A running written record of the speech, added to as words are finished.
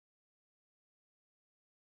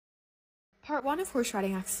Part 1 of horse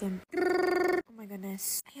riding accident. Oh my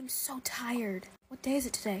goodness. I am so tired. What day is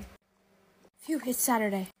it today? Phew, it's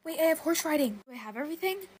Saturday. Wait, I have horse riding. Do I have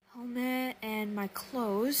everything? Helmet and my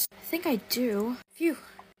clothes. I think I do. Phew.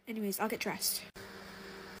 Anyways, I'll get dressed.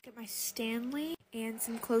 Get my Stanley and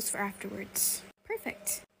some clothes for afterwards.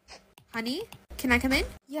 Perfect. Honey, can I come in?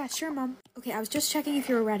 Yeah, sure, Mom. Okay, I was just checking if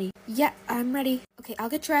you were ready. Yeah, I'm ready. Okay, I'll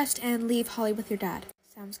get dressed and leave Holly with your dad.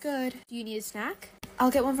 Sounds good. Do you need a snack?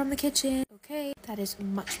 I'll get one from the kitchen. Okay, that is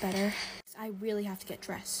much better. I really have to get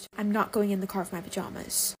dressed. I'm not going in the car with my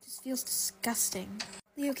pajamas. This feels disgusting.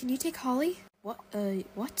 Leo, can you take Holly? What?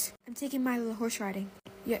 I'm taking Milo horse riding.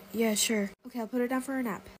 Yeah, sure. Okay, I'll put her down for a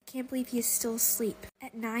nap. Can't believe he is still asleep.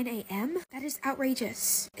 At 9 a.m.? That is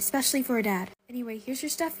outrageous. Especially for a dad. Anyway, here's your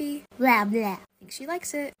stuffy. Blah, blah. I think she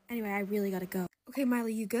likes it. Anyway, I really gotta go. Okay, Milo,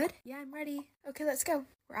 you good? Yeah, I'm ready. Okay, let's go.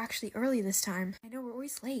 We're actually early this time. I know, we're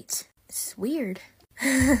always late. This is weird.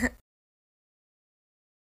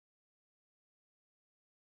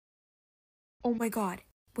 Oh my god.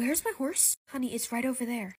 Where's my horse? Honey, it's right over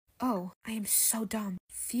there. Oh, I am so dumb.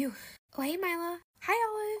 Phew. Oh, hey, Mila. Hi,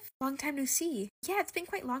 Olive. Long time no see. Yeah, it's been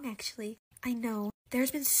quite long, actually. I know.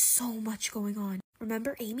 There's been so much going on.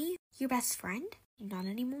 Remember Amy? Your best friend? Not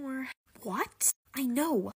anymore. What? I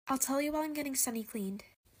know. I'll tell you while I'm getting Sunny cleaned.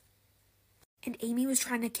 And Amy was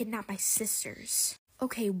trying to kidnap my sisters.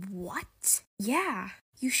 Okay, what? Yeah,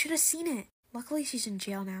 you should have seen it. Luckily, she's in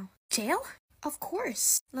jail now. Jail? Of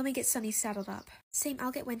course. Let me get Sunny saddled up. Same,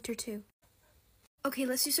 I'll get Winter too. Okay,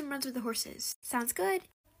 let's do some runs with the horses. Sounds good.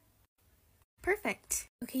 Perfect.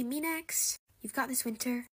 Okay, me next. You've got this,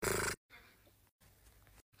 Winter.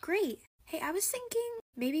 Great. Hey, I was thinking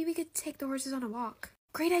maybe we could take the horses on a walk.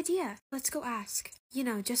 Great idea. Let's go ask. You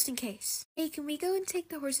know, just in case. Hey, can we go and take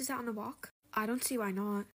the horses out on a walk? I don't see why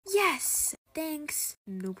not. Yes! Thanks.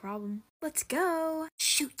 No problem. Let's go.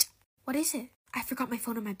 Shoot. What is it? I forgot my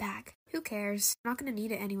phone in my bag. Who cares? I'm not gonna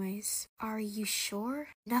need it anyways. Are you sure?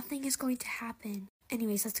 Nothing is going to happen.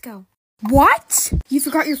 Anyways, let's go. What? You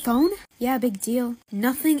forgot your phone? Yeah, big deal.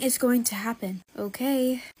 Nothing is going to happen.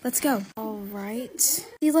 Okay, let's go. Alright.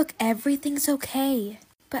 See, look, everything's okay.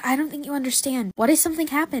 But I don't think you understand. What if something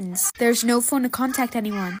happens? There's no phone to contact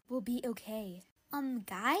anyone. We'll be okay.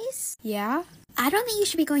 Guys? Yeah? I don't think you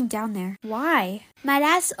should be going down there. Why? My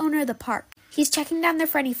dad's the owner of the park. He's checking down there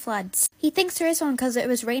for any floods. He thinks there is one because it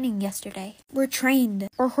was raining yesterday. We're trained.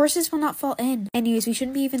 Our horses will not fall in. Anyways, we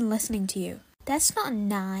shouldn't be even listening to you. That's not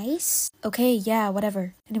nice. Okay, yeah,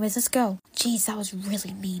 whatever. Anyways, let's go. Jeez, that was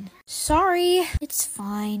really mean. Sorry. It's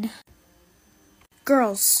fine.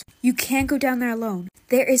 Girls, you can't go down there alone.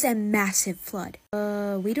 There is a massive flood.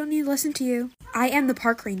 We don't need to listen to you. I am the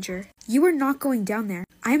park ranger. You are not going down there.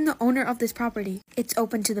 I am the owner of this property. It's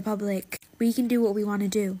open to the public. We can do what we want to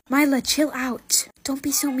do. Mila, chill out. Don't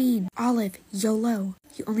be so mean. Olive, YOLO.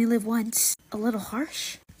 You only live once. A little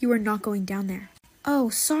harsh. You are not going down there. Oh,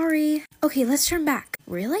 sorry. Okay, let's turn back.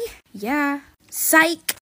 Really? Yeah.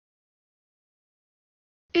 Psych!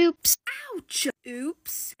 Oops. Ouch!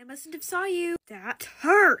 Oops. I mustn't have saw you. That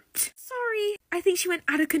hurt. Sorry. I think she went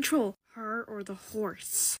out of control. Her or the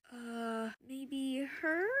horse? Maybe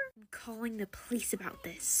her? I'm calling the police about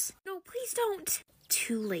this. No, please don't.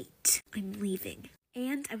 Too late. I'm leaving.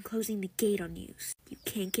 And I'm closing the gate on you. You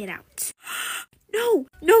can't get out. No!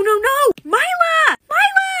 Mila!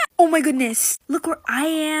 Oh my goodness. Look where I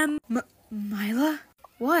am. Mila?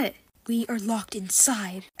 What? We are locked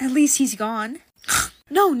inside. At least he's gone.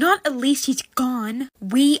 No, not at least he's gone.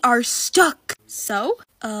 We are stuck. So?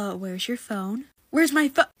 Where's your phone? Where's my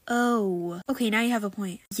phone? Oh. Okay, now you have a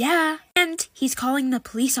point. Yeah. And he's calling the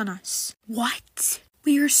police on us. What?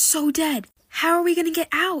 We are so dead. How are we gonna get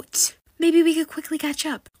out? Maybe we could quickly catch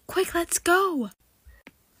up. Quick, let's go.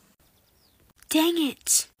 Dang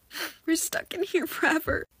it. We're stuck in here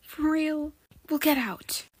forever. For real. We'll get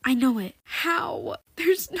out. I know it. How?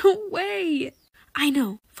 There's no way. I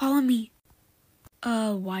know. Follow me.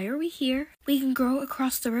 Why are we here? We can go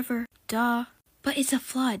across the river. Duh. But it's a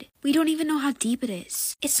flood. We don't even know how deep it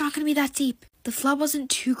is. It's not gonna be that deep. The flood wasn't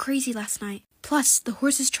too crazy last night. Plus, the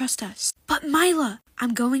horses trust us. But Mila,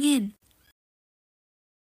 I'm going in.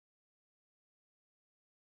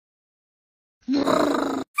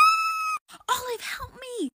 Olive, help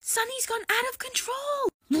me! Sunny's gone out of control!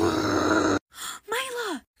 Mila!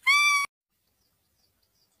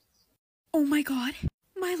 Oh my god.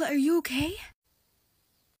 Mila, are you okay?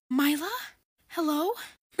 Mila? Hello?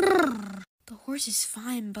 The horse is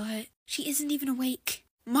fine, but she isn't even awake.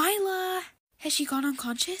 Mila! Has she gone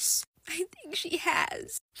unconscious? I think she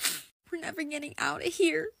has. We're never getting out of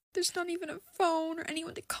here. There's not even a phone or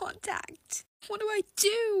anyone to contact. What do I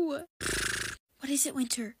do? What is it,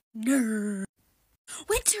 Winter? No.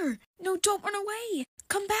 Winter! No, don't run away!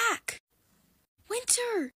 Come back!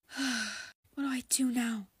 Winter! What do I do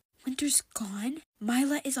now? Winter's gone.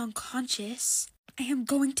 Mila is unconscious. I am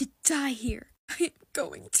going to die here. I am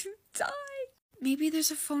going to die. Maybe there's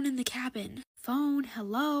a phone in the cabin. Phone,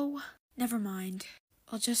 hello? Never mind.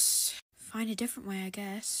 I'll just find a different way, I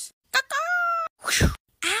guess.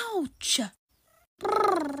 Ouch!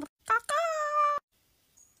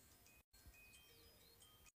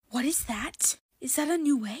 What is that? Is that a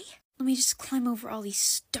new way? Let me just climb over all these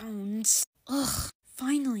stones. Ugh,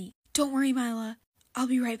 finally. Don't worry, Mila. I'll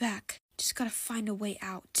be right back. Just gotta find a way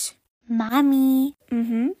out. Mommy,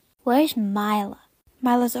 where's Mila?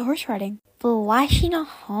 Mila's at horse riding. But why is she not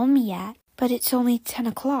home yet? But it's only 10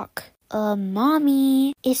 o'clock.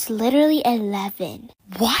 Mommy, it's literally 11.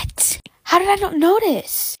 What? How did I not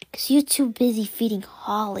notice? 'Cause you're too busy feeding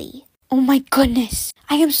Holly. Oh my goodness.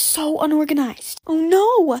 I am so unorganized. Oh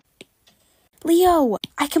no. Leo,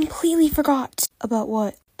 I completely forgot. About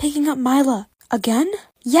what? Picking up Mila. Again?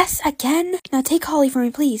 Yes, again. Now take Holly for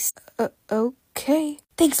me, please. Okay.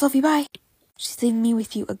 Thanks, Lovey, bye. She's leaving me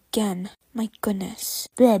with you again. My goodness.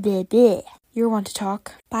 Blah, blah, blah. You're one to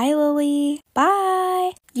talk. Bye, Lily.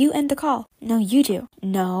 Bye. You end the call. No, you do.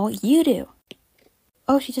 No, you do.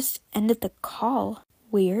 Oh, she just ended the call.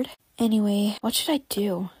 Weird. Anyway, what should I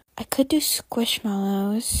do? I could do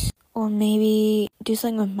Squishmallows. Or maybe do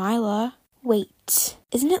something with Mila. Wait,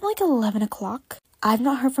 isn't it like 11 o'clock? I've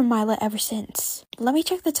not heard from Mila ever since. Let me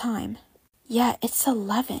check the time. Yeah, it's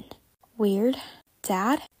 11. Weird.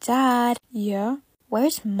 Dad? Dad? Yeah?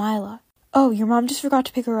 Where's Mila? Oh, your mom just forgot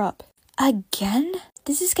to pick her up. Again?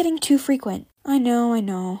 This is getting too frequent. I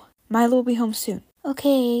know. Mila will be home soon.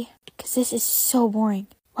 Okay, because this is so boring.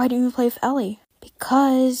 Why don't you play with Ellie?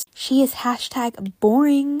 Because she is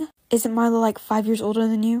 #boring. Isn't Mila like 5 years older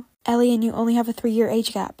than you? Ellie and you only have a 3-year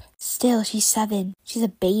age gap. Still, she's 7. She's a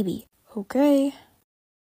baby. Okay.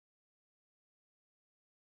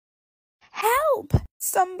 Help!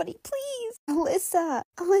 Somebody, please! Alyssa,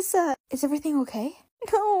 is everything okay?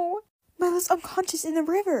 No! Mila's unconscious in the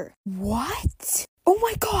river. What? Oh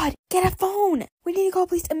my god! Get a phone! We need to call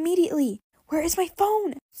police immediately. Where is my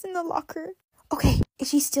phone? It's in the locker. Okay, is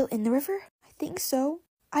she still in the river? I think so.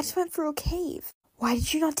 I just went through a cave. Why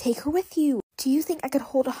did you not take her with you? Do you think I could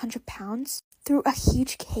hold 100 pounds through a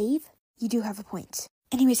huge cave? You do have a point.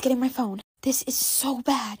 Anyways, getting my phone. This is so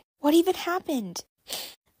bad. What even happened?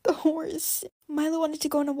 The horse. Milo wanted to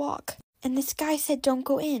go on a walk, and this guy said don't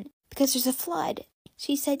go in because there's a flood.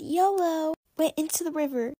 She said YOLO, went into the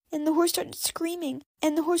river, and the horse started screaming,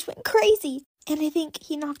 and the horse went crazy, and I think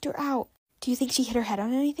he knocked her out. Do you think she hit her head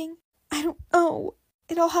on anything? I don't know.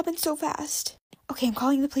 It all happened so fast. Okay, I'm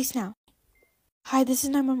calling the police now. Hi, this is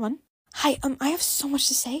 911. Hi, I have so much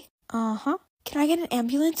to say. Can I get an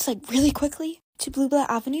ambulance, like, really quickly? To Blue Blah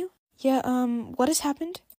Avenue? Yeah, what has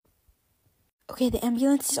happened? Okay, the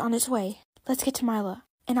ambulance is on its way. Let's get to Mila,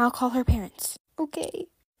 and I'll call her parents. Okay.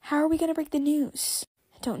 How are we gonna break the news?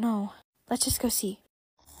 I don't know. Let's just go see.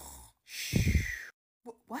 Shh.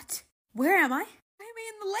 What? Where am I? Why am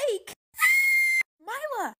I in the lake?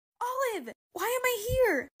 Mila! Olive! Why am I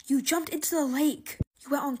here? You jumped into the lake. You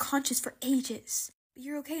went unconscious for ages. But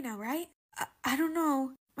you're okay now, right? I don't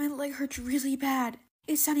know. My leg hurts really bad.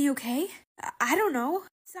 Is Sunny okay? I don't know.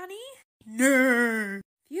 Sunny? No.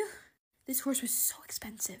 Phew. This horse was so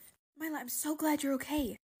expensive. Mila, I'm so glad you're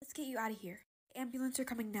okay. Let's get you out of here. The ambulance are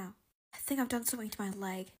coming now. I think I've done something to my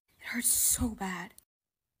leg. It hurts so bad.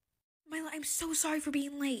 Mila, I'm so sorry for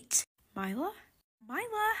being late. Mila?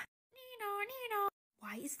 Mila? Nino.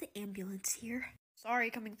 Why is the ambulance here? Sorry,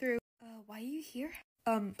 coming through. Why are you here?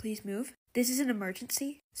 Please move. This is an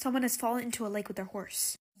emergency. Someone has fallen into a lake with their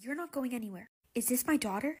horse. You're not going anywhere. Is this my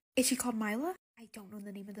daughter? Is she called Mila? I don't know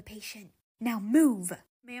the name of the patient. Now move.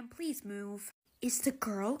 Ma'am, please move. Is the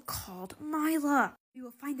girl called Mila? We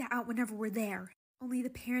will find that out whenever we're there. Only the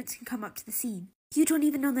parents can come up to the scene. You don't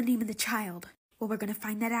even know the name of the child. Well, we're gonna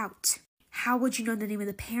find that out. How would you know the name of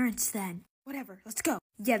the parents then? Whatever, let's go.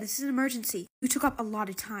 Yeah, this is an emergency. You took up a lot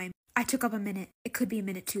of time. I took up a minute. It could be a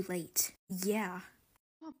minute too late. Yeah.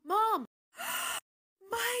 Mom!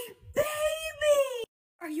 My baby!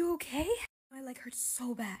 Are you okay? My leg hurts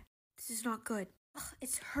so bad. This is not good. Ugh,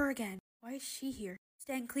 it's her again. Why is she here?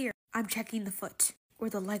 Stand clear. I'm checking the foot. Or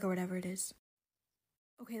the leg or whatever it is.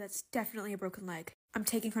 Okay, that's definitely a broken leg. I'm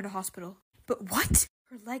taking her to hospital. But what?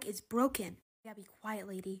 Her leg is broken. Yeah, be quiet,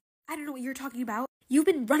 lady. I don't know what you're talking about. You've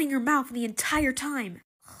been running your mouth the entire time.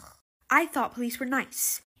 I thought police were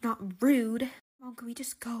nice, not rude. Mom, can we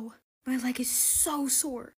just go? My leg is so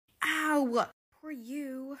sore. Ow! Poor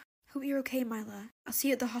you. Hope you're okay, Mila. I'll see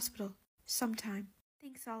you at the hospital. Sometime.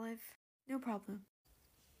 Thanks, Olive. No problem.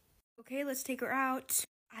 Okay, let's take her out.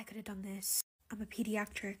 I could have done this. I'm a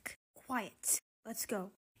pediatric. Quiet. Let's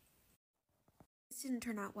go. This didn't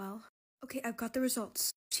turn out well. Okay, I've got the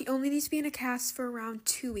results. She only needs to be in a cast for around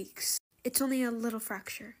 2 weeks. It's only a little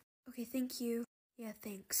fracture. Okay, thank you. Yeah,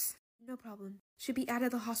 thanks. No problem. She'll be out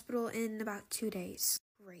of the hospital in about 2 days.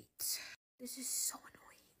 Great. This is so annoying.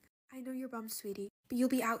 I know you're bummed, sweetie, but you'll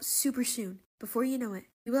be out super soon. Before you know it.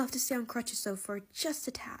 You will have to stay on crutches, though, for just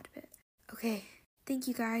a tad bit. Okay. Thank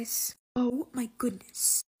you, guys. Oh, my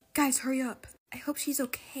goodness. Guys, hurry up. I hope she's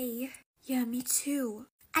okay. Yeah, me too.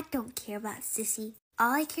 I don't care about Sissy.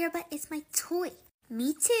 All I care about is my toy.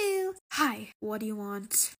 Me too. Hi, what do you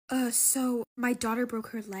want? So my daughter broke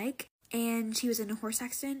her leg and she was in a horse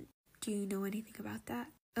accident. Do you know anything about that?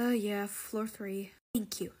 Yeah, floor 3.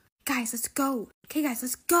 Thank you. Guys, let's go. Okay, guys,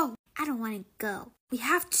 let's go. I don't want to go. We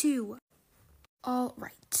have to. All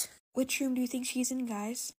right. Which room do you think she's in,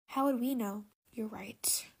 guys? How would we know? You're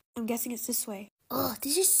right. I'm guessing it's this way. Ugh,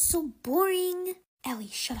 this is so boring. Ellie,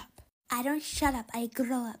 shut up. I don't shut up. I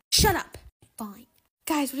grow up. Shut up. Fine.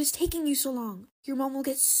 Guys, what is taking you so long? Your mom will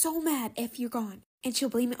get so mad if you're gone, and she'll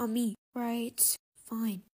blame it on me. Right?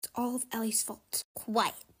 Fine. It's all of Ellie's fault.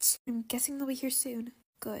 Quiet. I'm guessing they'll be here soon.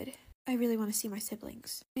 Good. I really want to see my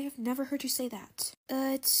siblings. I have never heard you say that.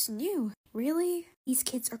 It's new. Really? These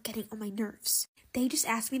kids are getting on my nerves. They just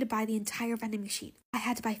asked me to buy the entire vending machine. I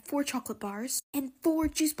had to buy 4 chocolate bars and 4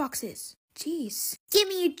 juice boxes. Jeez. Give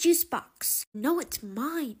me your juice box. No, it's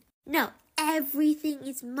mine. No, everything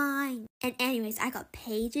is mine. And anyways, I got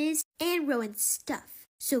Pages and Rowan's stuff.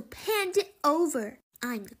 So hand it over.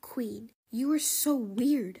 I'm the queen. You are so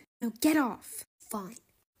weird. Now get off. Fine.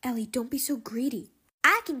 Ellie, don't be so greedy.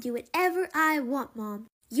 I can do whatever I want, Mom.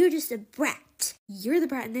 You're just a brat. You're the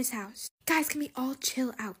brat in this house. Guys, can we all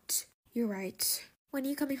chill out? You're right. When are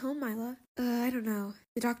you coming home, Mila? I don't know.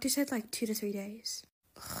 The doctor said like 2 to 3 days.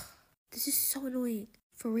 Ugh, this is so annoying.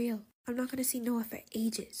 For real. I'm not gonna see Noah for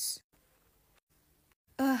ages.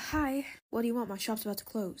 Hi. What do you want? My shop's about to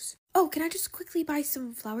close. Oh, can I just quickly buy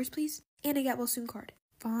some flowers, please? And a get well soon card.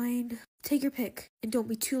 Fine. Take your pick. And don't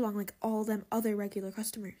be too long like all them other regular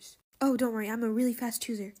customers. Oh, don't worry. I'm a really fast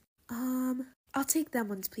chooser. I'll take them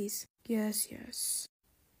ones, please. Yes.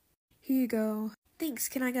 Here you go. Thanks.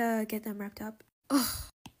 Can I get them wrapped up? Ugh,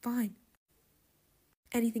 fine.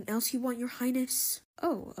 Anything else you want, Your Highness?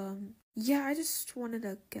 Oh, yeah, I just wanted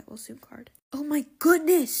a get well soon card. Oh my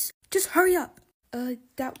goodness! Just hurry up!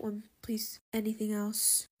 That one, please. Anything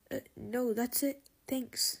else? No, that's it.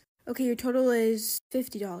 Thanks. Okay, your total is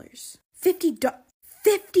 $50.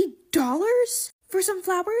 $50 for some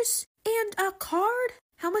flowers? And a card?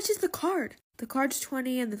 How much is the card? The card's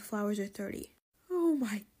 20 and the flowers are 30. Oh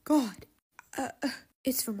my god.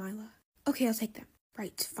 It's for Mila. Okay, I'll take them.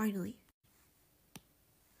 Right, finally.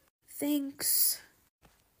 Thanks.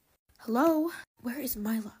 Hello? Where is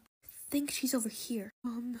Mila? I think she's over here.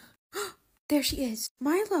 There she is.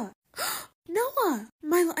 Mila! Noah!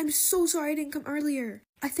 Mila, I'm so sorry I didn't come earlier.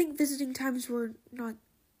 I think visiting times were not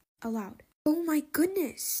allowed. Oh my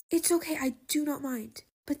goodness. It's okay, I do not mind.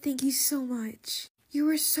 But thank you so much. You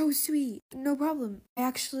were so sweet. No problem. I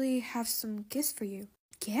actually have some gifts for you.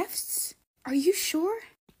 Gifts? Are you sure?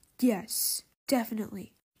 Yes,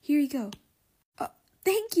 definitely. Here you go.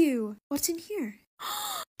 Thank you. What's in here?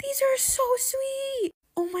 These are so sweet.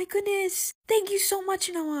 Oh my goodness. Thank you so much,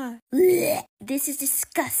 Noah. Blech, this is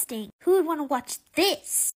disgusting. Who would want to watch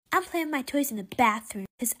this? I'm playing my toys in the bathroom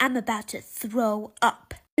because I'm about to throw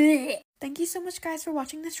up. Blech. Thank you so much, guys, for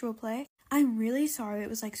watching this roleplay. I'm really sorry it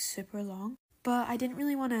was like super long, but I didn't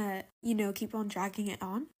really want to, keep on dragging it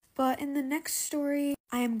on. But in the next story,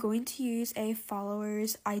 I am going to use a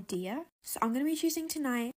follower's idea. So I'm going to be choosing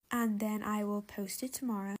tonight, and then I will post it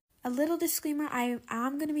tomorrow. A little disclaimer, I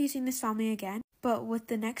am going to be using this family again, but with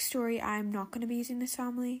the next story, I'm not going to be using this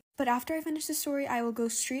family. But after I finish the story, I will go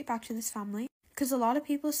straight back to this family, because a lot of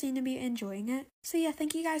people seem to be enjoying it. So yeah,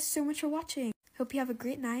 thank you guys so much for watching. Hope you have a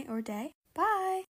great night or day,